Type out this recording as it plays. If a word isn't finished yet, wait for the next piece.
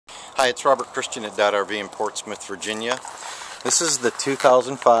Hi, it's Robert Christian at .RV in Portsmouth, Virginia. This is the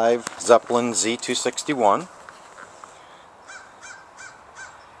 2005 Zeppllin Z261.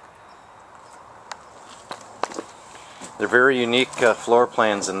 They're very unique floor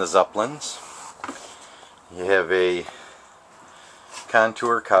plans in the Zeppelins. You have a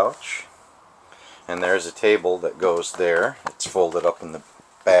contour couch, and there's a table that goes there. It's folded up in the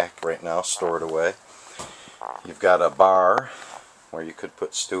back right now, stored away. You've got a bar where you could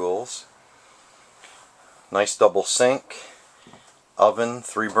put stools. Nice double sink, oven,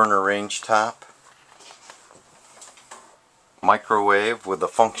 3-burner range top, microwave with a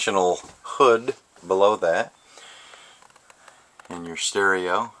functional hood below that, and your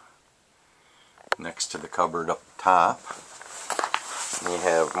stereo next to the cupboard up top. And you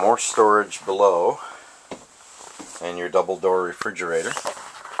have more storage below and your double door refrigerator.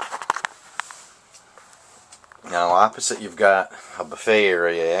 Now opposite you've got a buffet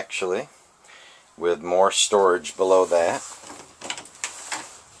area actually, with more storage below that.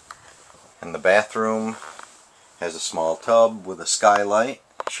 And the bathroom has a small tub with a skylight,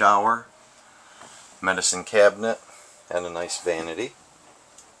 shower, medicine cabinet, and a nice vanity.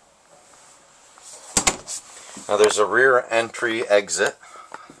 Now there's a rear entry exit,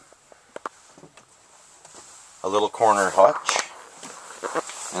 a little corner hutch,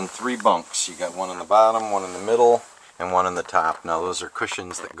 and 3 bunks. You got one in the bottom, one in the middle, and one in the top. Now those are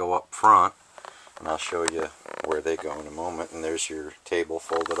cushions that go up front, and I'll show you where they go in a moment. And there's your table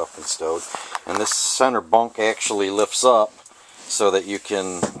folded up and stowed. And this center bunk actually lifts up so that you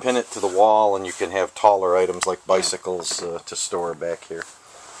can pin it to the wall and you can have taller items like bicycles to store back here.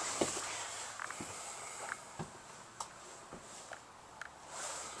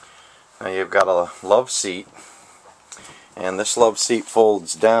 Now you've got a love seat, and this love seat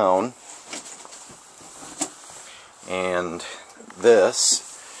folds down, and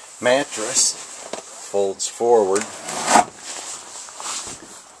this mattress folds forward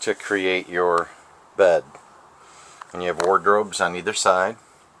to create your bed. And you have wardrobes on either side,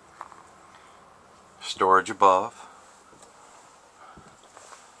 storage above,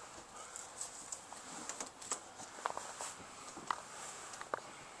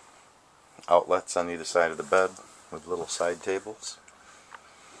 outlets on either side of the bed with little side tables.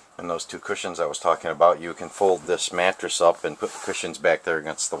 And those 2 cushions I was talking about, you can fold this mattress up and put the cushions back there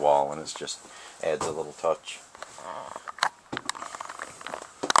against the wall, and it just adds a little touch.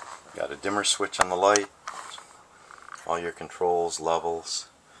 Got a dimmer switch on the light, all your controls, levels,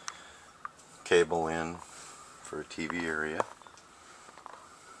 cable in for a TV area.